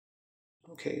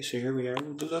Okay, so here we are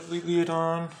with the lovely lid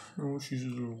on. Oh, she's a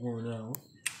little worn out.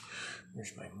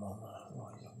 There's my mama. Oh,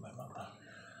 I love my mama.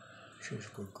 She's a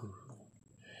good girl.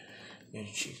 And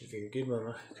she's a very good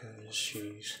mama because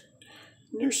she's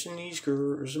nursing these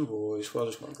girls and boys. Well,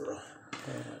 there's one girl.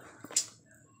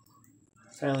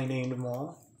 Finally named them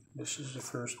all. This is the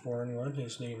firstborn one.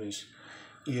 His name is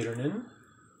Irinen.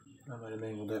 I might have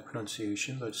mangled that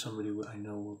pronunciation, but somebody I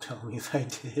know will tell me if I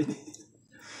did.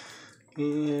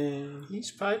 And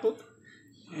he's piebald.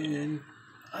 And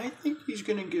I think he's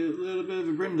going to get a little bit of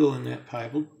a brindle in that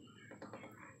piebald.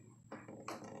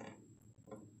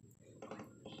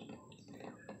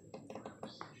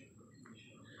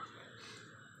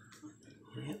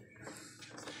 Yep.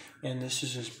 And this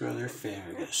is his brother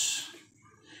Fergus.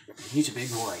 He's a big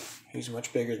boy. He's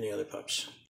much bigger than the other pups.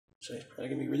 So he's probably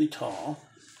going to be really tall.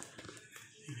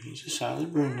 And he's a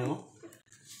solid brindle.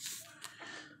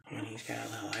 And he's got a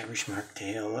little Irish mark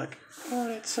tail, look. Oh,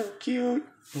 that's so cute.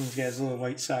 And he's got his little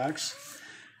white socks.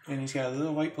 And he's got a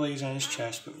little white blaze on his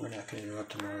chest, but we're not going to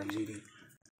interrupt him while he's eating.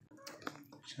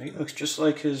 So he looks just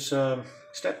like his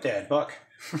stepdad, Buck.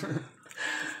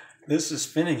 This is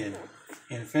Finnegan.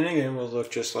 And Finnegan will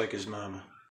look just like his mama.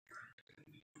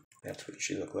 That's what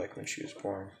she looked like when she was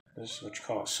born. This is what you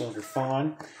call a silver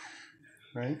fawn,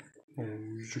 right? Oh,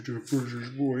 he's such a precious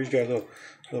boy. He's got a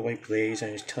little white blaze on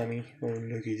his tummy. Oh,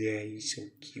 look at that. He's so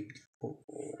cute. Oh.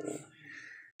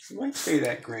 He might stay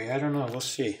that gray. I don't know. We'll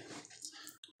see.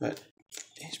 But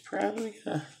he's probably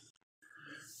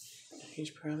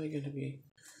gonna be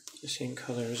the same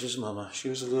color as his mama. She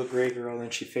was a little gray girl,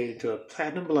 and she faded to a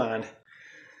platinum blonde.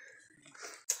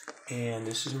 And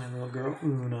this is my little girl,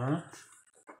 Una.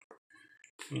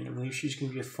 And I believe she's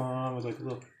gonna be a fawn with like a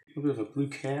little bit of a blue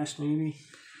cast, maybe.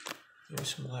 Maybe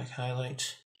some black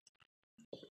highlights.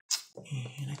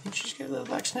 And I think she's got a little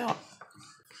black snout.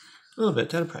 A little bit.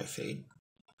 That'll probably fade.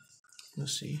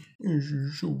 Let's see.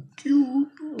 She's so cute.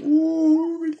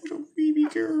 Oh, my little baby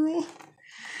girl.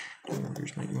 Oh,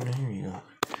 there's my Una. Here you go.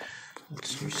 Let's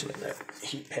sit in that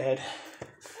heat pad.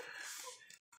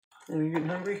 Are you getting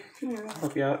hungry? Come here, I'll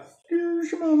help you out.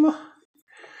 Here's your mama.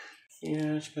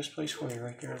 Yeah, it's the best place for you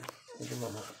right there. There's your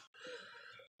mama.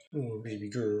 Oh, baby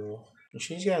girl. And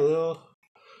she's got a little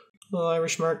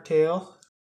Irish mark tail.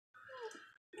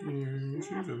 And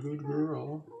she's a good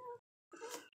girl.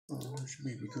 Oh, she's a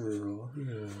baby girl.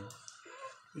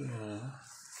 Yeah.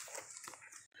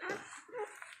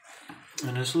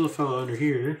 And this little fellow under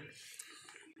here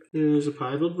is a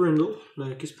piebald brindle,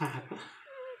 like his papa.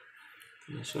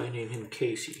 And so I named him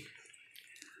Casey.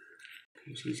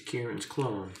 Because he's Kieran's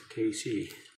clone,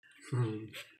 Casey.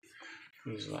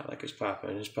 He's a lot like his papa,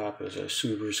 and his papa is a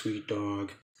super sweet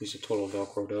dog. He's a total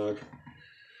Velcro dog.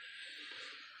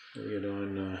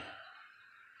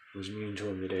 Was mean to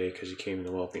him today because he came in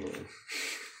the whelping room.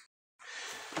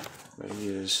 But he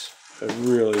is a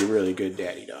really, really good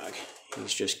daddy dog.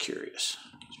 He's just curious.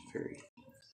 He's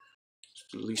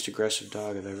the least aggressive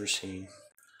dog I've ever seen.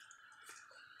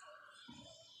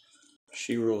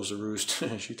 She rules the roost.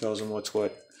 She tells him what's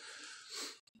what.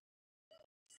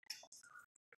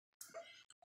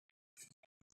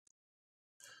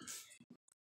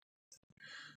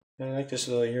 I like this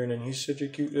little Irinen. He's such a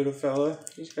cute little fella.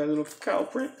 He's got a little cow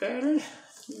print pattern.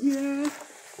 Yeah.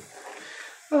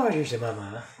 Oh, here's your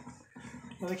mama.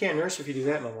 Well, they can't nurse if you do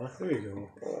that, mama. There you go.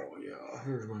 Oh, yeah.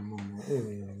 Here's my mama. Oh,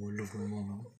 I love my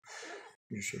mama.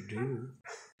 Yes, I do.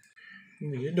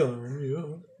 Yeah, darling.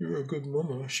 Yeah, you're a good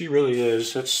mama. She really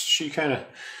is. She kind of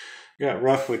got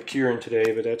rough with Kieran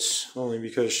today, but that's only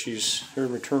because her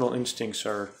maternal instincts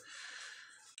are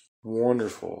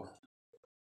wonderful.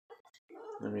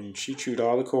 I mean, she chewed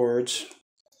all the cords,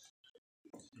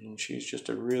 and she's just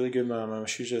a really good mama.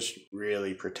 She's just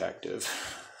really protective.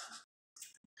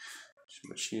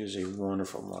 But she is a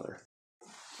wonderful mother.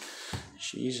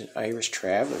 She's an Irish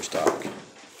Traveler's dog.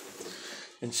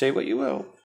 And say what you will,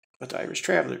 but the Irish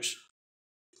Travelers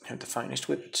have the finest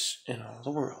whippets in all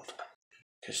the world.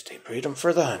 Because they breed them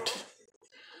for the hunt.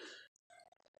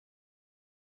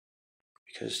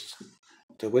 Because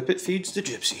the whippet feeds the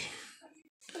gypsy.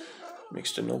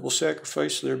 Makes the noble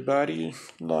sacrifice of their body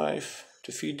and life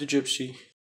to feed the gypsy.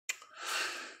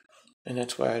 And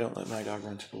that's why I don't let my dog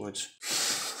run to the woods.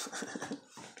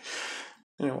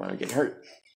 I don't want to get hurt.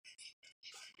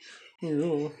 You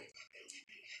know.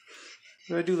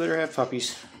 But I do let her have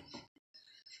puppies.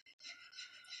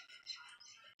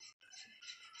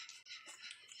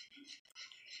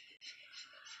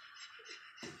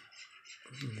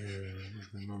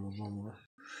 Yeah, mama.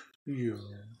 Yeah.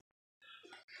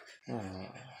 Oh.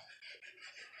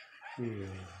 Yeah.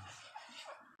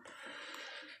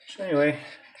 So anyway,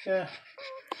 yeah.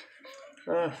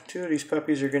 Two of these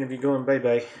puppies are going to be going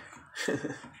bye-bye.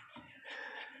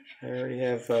 I already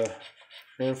have, I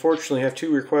unfortunately have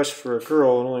 2 requests for a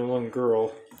girl and only 1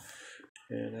 girl.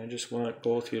 And I just want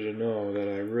both of you to know that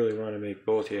I really want to make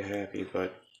both of you happy,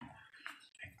 but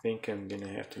I think I'm going to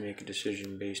have to make a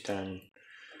decision based on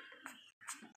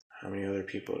how many other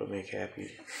people to make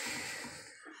happy.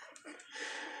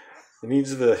 The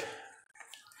needs of the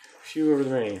few over the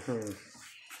many. I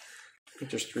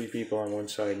think there's 3 people on one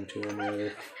side and 2 on the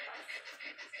other.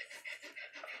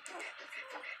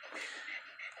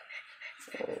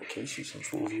 Oh, Casey's in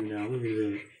full view now. Look at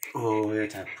that. Oh,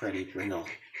 that's a pretty brindle.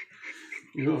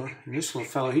 You know, and this little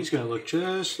fellow, he's going to look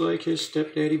just like his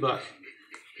stepdaddy Buck.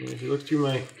 And if you look through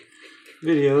my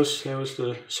videos, that was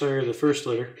the sire of the first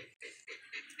litter.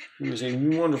 He was a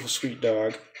wonderful, sweet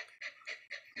dog.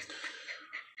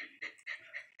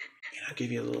 And I'll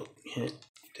give you a little hint.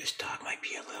 This dog might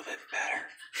be a little bit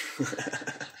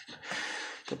better.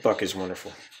 The Buck is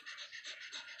wonderful.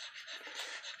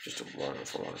 Just a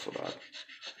wonderful, wonderful dog.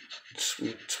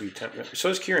 Sweet, sweet temperament. So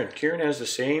is Kieran. Kieran has the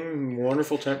same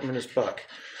wonderful temperament as Buck.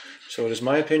 So it is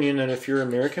my opinion that if your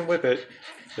American Whippet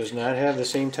does not have the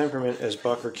same temperament as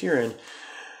Buck or Kieran,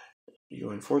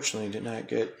 you unfortunately did not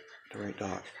get the right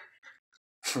dog.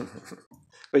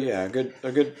 But yeah, a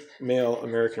good male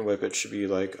American Whippet should be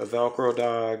like a Velcro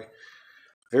dog,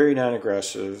 very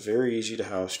non-aggressive, very easy to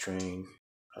house train.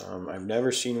 I've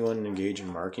never seen one engage in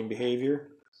marking behavior.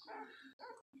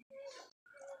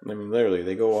 I mean, literally,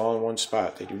 they go all in one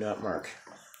spot. They do not mark.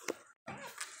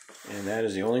 And that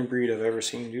is the only breed I've ever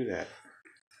seen do that.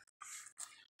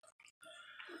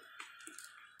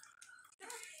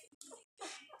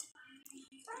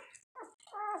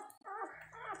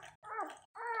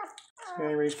 So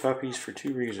I raise puppies for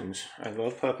 2 reasons. I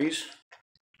love puppies.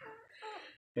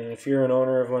 And if you're an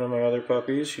owner of one of my other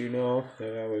puppies, you know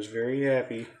that I was very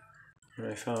happy when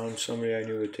I found somebody I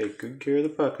knew would take good care of the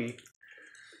puppy.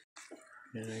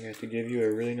 And I got to give you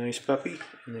a really nice puppy,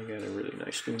 and they got a really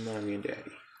nice new mommy and daddy.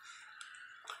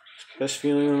 It's the best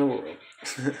feeling in the world.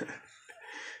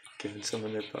 Giving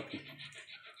someone their puppy.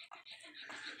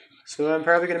 So I'm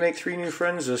probably going to make 3 new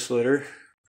friends this litter.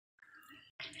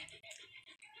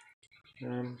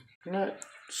 I'm not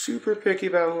super picky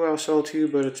about who I'll sell to,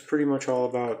 but it's pretty much all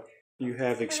about you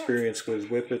have experience with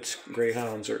Whippets,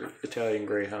 Greyhounds, or Italian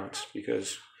Greyhounds,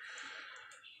 because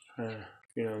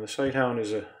you know, the Sighthound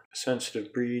is a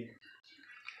sensitive breed.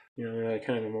 You know, they're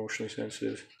kind of emotionally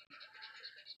sensitive.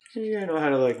 You gotta know how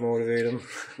to like motivate them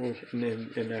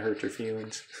and not hurt their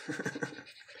feelings.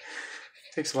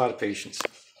 Takes a lot of patience,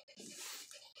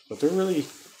 but they're really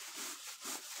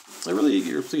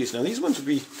eager to please. Now these ones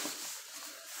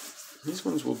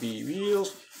will be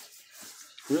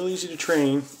real easy to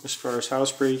train as far as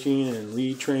housebreaking and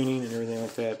lead training and everything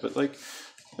like that. But like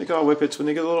all Whippets, when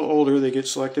they get a little older, they get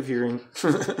selective hearing.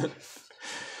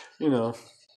 You know.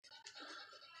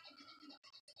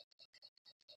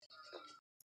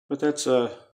 But that's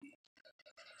the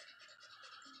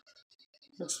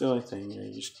only thing. You know,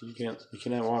 you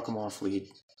cannot walk them off lead.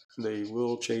 They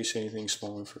will chase anything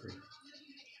small and furry.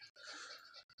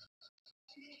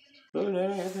 Other than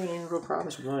that, I haven't had any real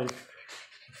problems with mine.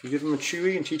 If you give them a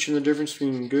chewy and teach them the difference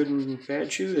between good and bad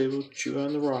chew, they will chew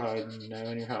on the rawhide and not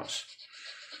on your house.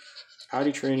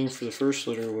 Potty training for the first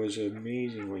litter was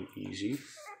amazingly easy.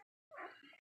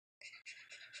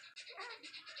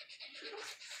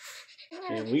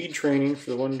 And lead training for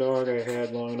the one dog I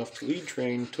had long enough to lead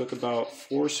train took about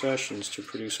 4 sessions to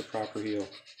produce a proper heel.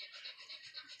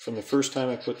 From the first time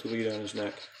I put the lead on his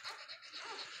neck.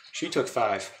 She took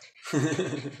 5.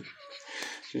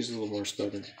 She's a little more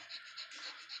stubborn.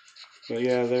 But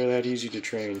yeah, they're that easy to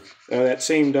train. That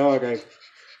same dog,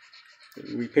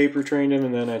 we paper trained him,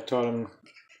 and then I taught him.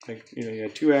 He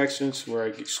had 2 accidents where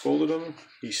I scolded him.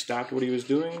 He stopped what he was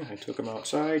doing. I took him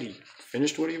outside. He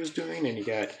finished what he was doing, and he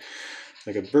got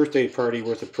like a birthday party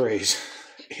worth of praise.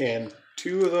 And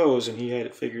 2 of those, and he had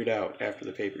it figured out after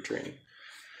the paper training.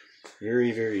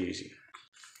 Very, very easy.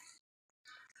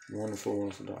 Wonderful,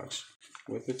 wonderful dogs.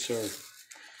 Whippets are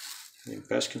the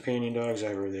best companion dogs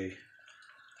ever. They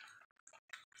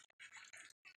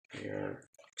are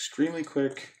extremely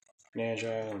quick and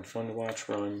agile and fun to watch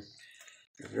run.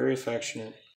 They're very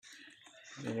affectionate.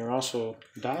 And they're also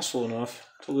docile enough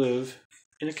to live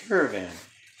in a caravan.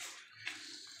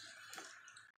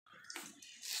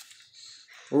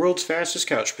 World's fastest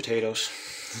couch potatoes.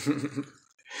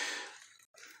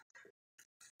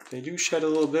 They do shed a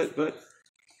little bit, but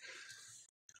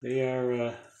they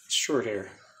are short hair.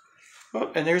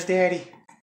 Oh, and there's Daddy.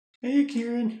 Hey,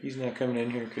 Kieran. He's not coming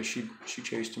in here because she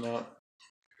chased him out.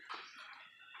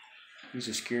 He's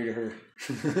just scared of her.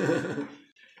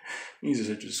 He's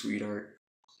such a sweetheart.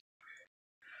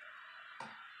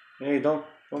 Hey, don't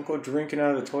go drinking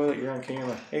out of the toilet. You're on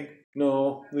camera. Hey,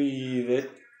 no, leave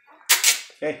it.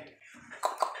 Hey,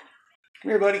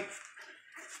 come here, buddy.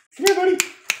 Come here, buddy.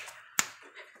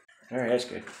 All right, that's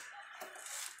good.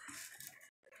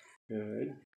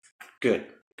 Good. Good.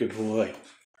 Good boy.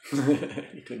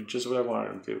 He did just what I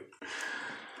wanted him to.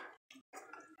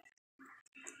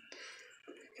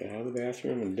 Got out of the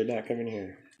bathroom and did not come in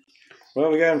here.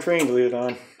 Well, we got him trained to leave it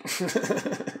on.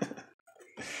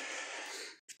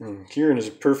 Kieran is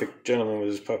a perfect gentleman with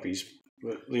his puppies,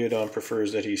 but Leodon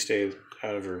prefers that he stay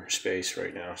out of her space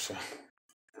right now, so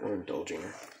we're indulging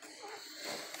her.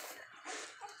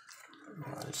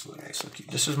 Oh, this little guy's so cute.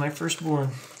 This is my firstborn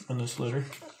on this litter.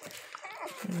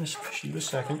 And she was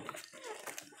second.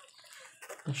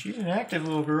 And she's an active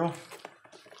little girl.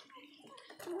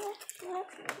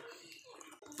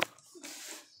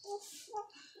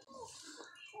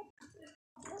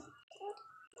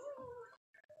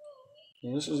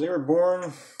 And they were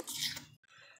born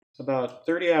about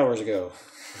 30 hours ago.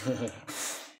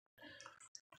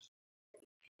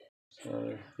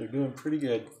 They're doing pretty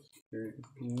good. They're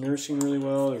nursing really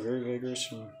well. They're very vigorous.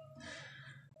 And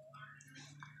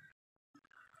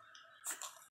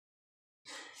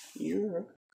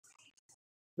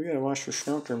we gotta wash your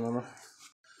schnauzer, Mama.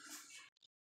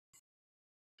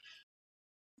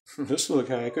 This little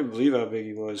guy, I couldn't believe how big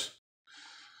he was.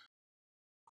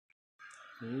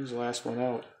 He was the last one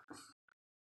out.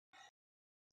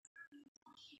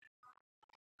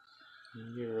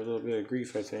 He gave her a little bit of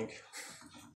grief, I think.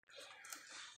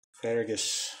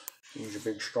 Fergus, he's a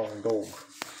big, strong dog.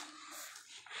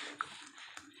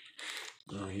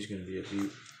 Oh, he's gonna be a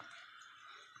beaut.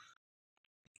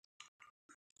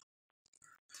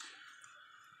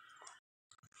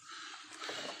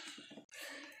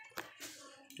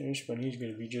 This one, he's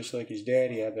gonna be just like his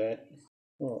daddy, I bet.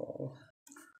 Oh.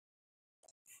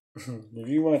 If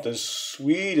you want the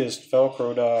sweetest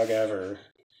Velcro dog ever,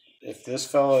 if this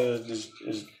fella is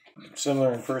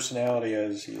similar in personality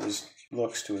as he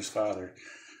looks to his father,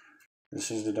 this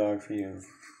is the dog for you.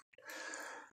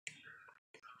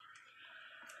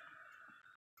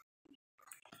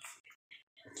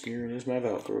 Kieran is my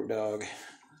Velcro dog.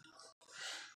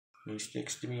 He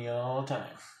sticks to me all the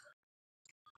time.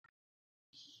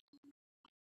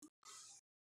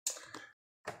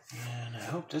 And I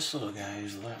hope this little guy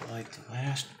is a lot like the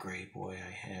last gray boy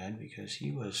I had, because he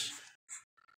was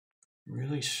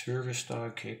really service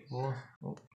dog capable.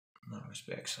 Oh, now his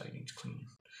backside needs cleaning.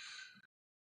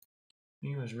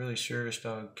 He was really service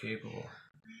dog capable.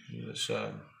 He was,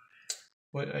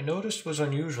 what I noticed was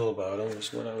unusual about him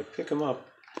is when I would pick him up,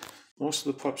 most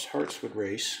of the pups' hearts would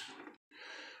race.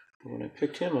 But when I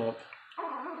picked him up,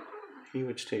 he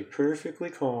would stay perfectly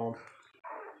calm.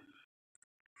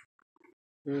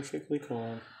 Perfectly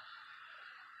calm.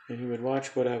 And he would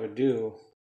watch what I would do.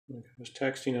 I was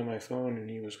texting on my phone and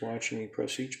he was watching me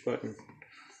press each button.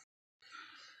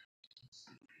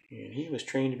 And he was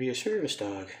trained to be a service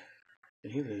dog.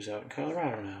 And he lives out in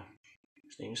Colorado now.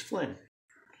 His name's Flynn.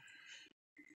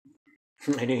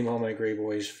 I name all my gray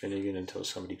boys Finnegan until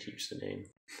somebody keeps the name.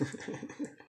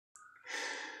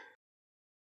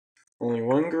 Only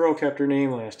one girl kept her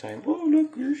name last time. Oh,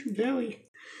 look, there's your belly.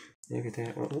 Look at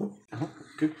that. Oh,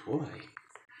 good boy.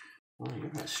 Oh,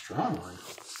 you're a strong one.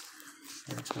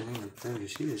 That's my name,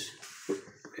 Fergus. He is.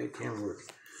 That can't work.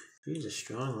 He's a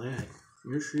strong lad.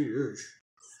 Yes, he is.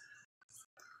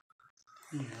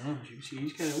 Yeah, as you can see,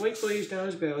 he's got a white blaze down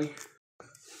his belly.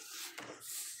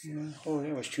 Yeah. Oh,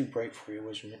 that was too bright for you,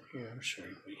 wasn't it? Yeah, I'm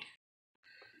sorry, buddy.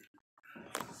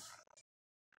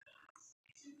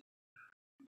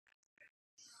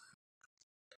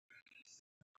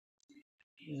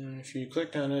 If you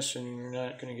clicked on this and you're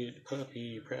not going to get the puppy,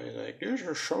 you're probably like, "These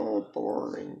are so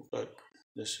boring." But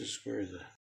this is where the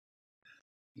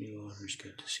new owners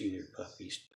get to see their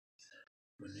puppies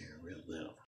when they're real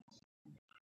little.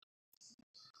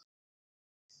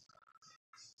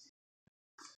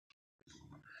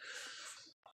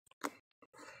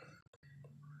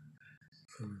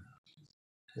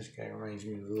 This guy reminds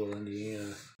me of Little Indiana.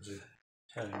 It was a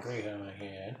Italian Greyhound I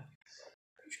had.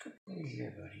 Hey,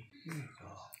 here, buddy. Here you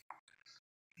go.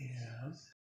 Yeah.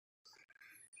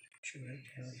 Put you right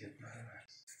down here, brother.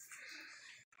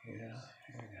 Yeah,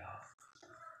 there you go.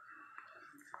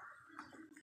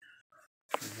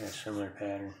 He's got a similar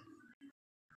pattern.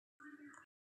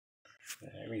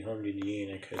 I rehomed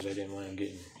Indiana because I didn't want him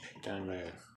getting picked on by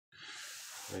a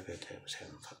whippet that was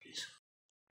having puppies.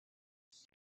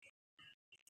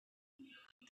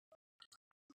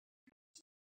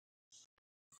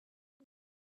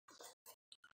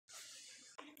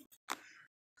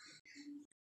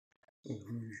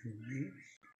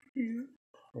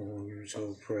 Oh, you're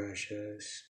so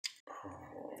precious.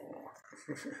 Oh.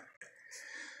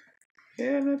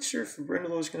 Yeah, I'm not sure if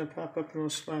Brindle's going to pop up in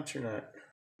those spots or not.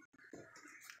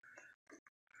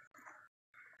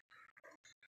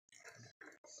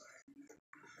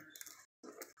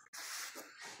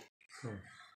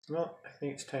 Well, I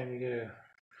think it's time to get a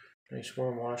nice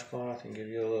warm washcloth and give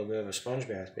you a little bit of a sponge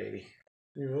bath, baby.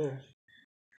 Yeah.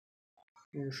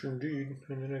 Yes, indeed.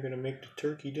 And then I'm going to make the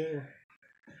turkey dinner.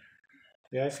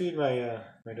 Yeah, I feed my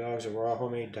dogs a raw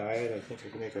homemade diet. I think I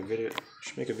can make a video.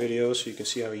 Should make a video so you can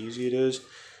see how easy it is.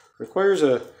 Requires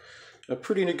a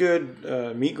pretty good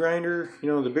meat grinder. You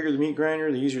know, the bigger the meat grinder,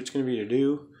 the easier it's going to be to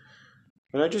do.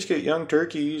 But I just get young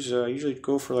turkeys. I usually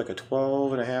go for like a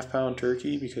 12.5 pound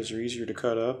turkey because they're easier to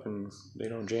cut up and they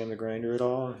don't jam the grinder at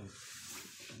all.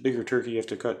 Bigger turkey, you have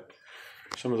to cut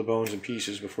some of the bones and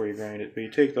pieces before you grind it. But you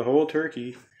take the whole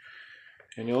turkey,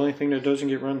 and the only thing that doesn't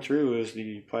get run through is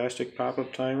the plastic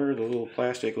pop-up timer, the little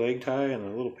plastic leg tie, and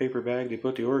the little paper bag they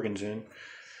put the organs in.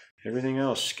 Everything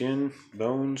else, skin,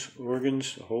 bones,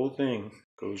 organs, the whole thing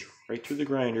goes right through the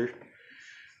grinder.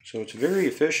 So it's very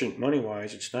efficient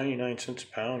money-wise. It's 99 cents a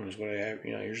pound is what I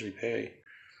usually pay.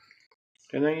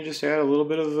 And then you just add a little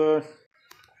bit of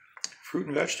fruit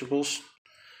and vegetables.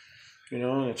 You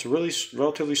know, and it's a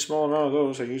relatively small amount of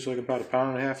those. I use like about 1.5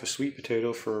 pounds of sweet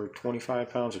potato for 25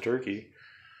 pounds of turkey.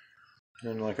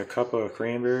 And like a cup of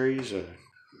cranberries, a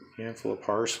handful of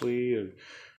parsley, a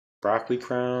broccoli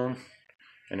crown,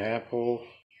 an apple,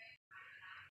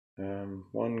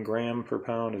 1 gram per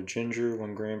pound of ginger,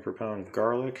 1 gram per pound of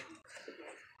garlic,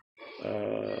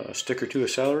 a stick or two of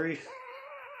celery,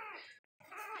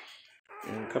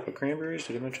 and a cup of cranberries.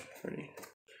 Did I mention that already?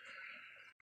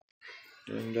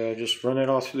 And just run it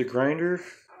all through the grinder.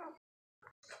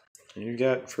 And you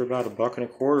got for about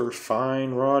 $1.25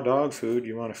 fine raw dog food.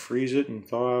 You want to freeze it and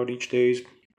thaw out each day's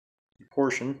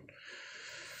portion.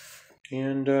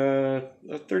 And a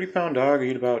 30-pound dog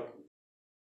eat about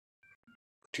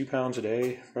 2 pounds a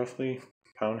day, roughly.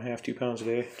 1.5 pounds, 2 pounds a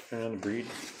day, depending on the breed.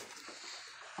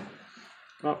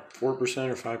 About 4% or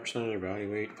 5% of their body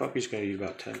weight. Puppies gotta eat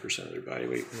about 10% of their body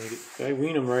weight. I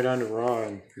wean them right onto raw,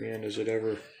 and man, does it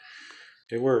ever,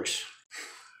 it works.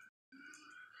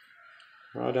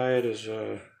 Raw diet is,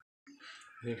 I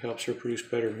think, helps her produce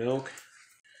better milk,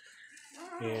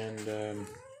 and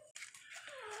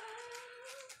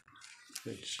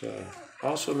it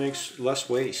also makes less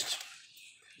waste,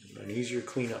 an easier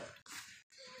cleanup.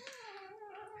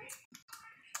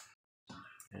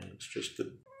 And it's just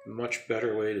a much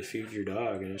better way to feed your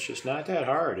dog, and it's just not that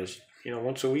hard. It's, you know,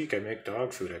 once a week I make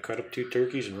dog food. I cut up 2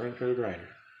 turkeys and run through the grinder.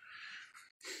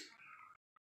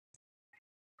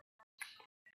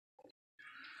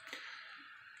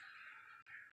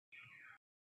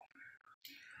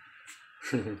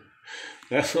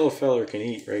 That little feller can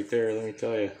eat right there, let me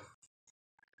tell you.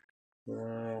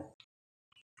 Wow.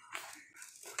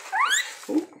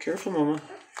 Oh, careful, Mama.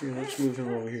 Here, let's move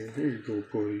him over here. There you go,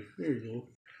 buddy. There you go.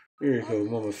 There you go.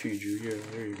 Mama feed you. Yeah,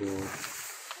 there you go.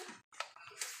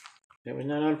 That was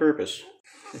not on purpose.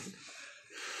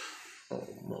 Oh,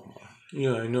 Mama.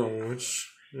 Yeah, I know.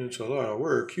 It's a lot of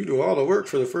work. You do all the work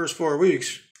for the first 4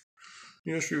 weeks.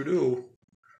 Yes, you do.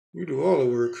 You do all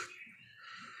the work.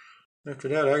 After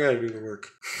that, I gotta do the work.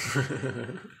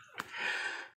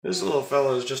 This little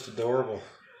fella is just adorable.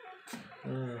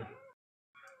 I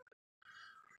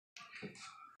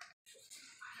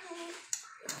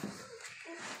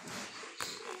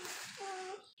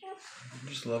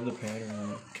just love the pattern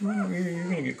on it. Come on over here, you're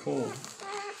gonna get cold.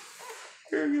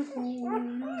 Here you go.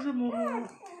 Here's your mama.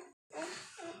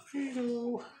 Here you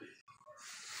go.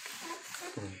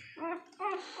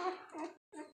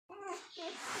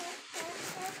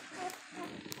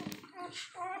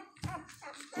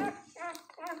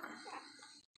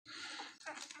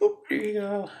 Oh, there you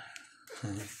go.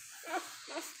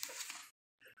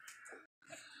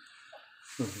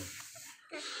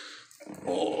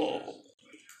 Oh.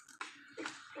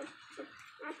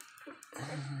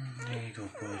 There you go,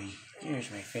 buddy. Here's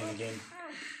my Finnegan.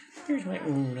 Here's my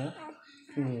Una.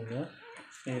 Una.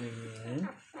 Finnegan.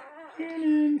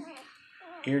 Ernan.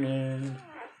 Ernan.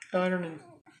 Ernan.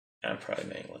 I'm probably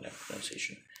mangling that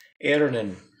pronunciation.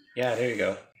 Ernan. Yeah, there you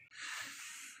go.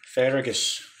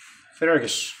 Fergus.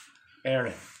 Fergus.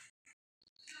 Ernan.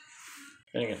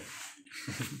 Finnegan.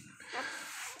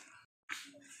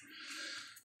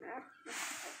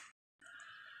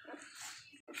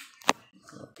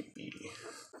 Oh, baby.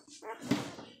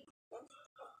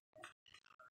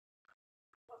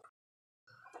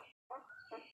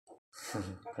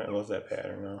 I love that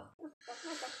pattern now.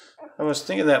 I was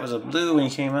thinking that was a blue when he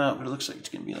came out, but it looks like it's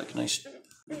going to be like a nice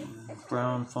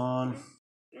brown fawn.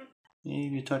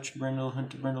 Maybe a touch brindle,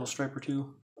 hint of brindle stripe or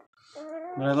two.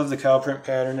 But I love the cow print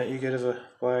pattern that you get of a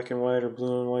black and white or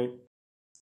blue and white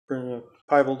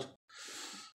piebald.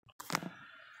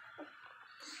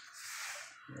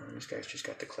 This guy's just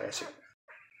got the classic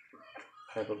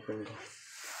piebald brindle.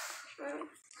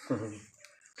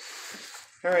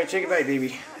 Alright, say goodbye,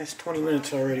 baby. That's 20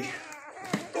 minutes already.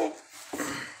 Oh.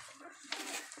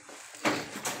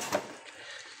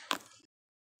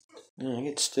 I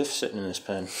get stiff sitting in this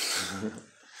pen.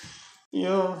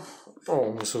 Yeah.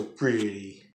 Oh, so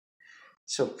pretty.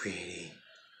 So pretty.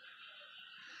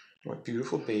 What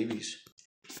beautiful babies.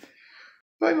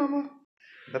 Bye, Mama.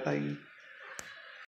 Bye-bye.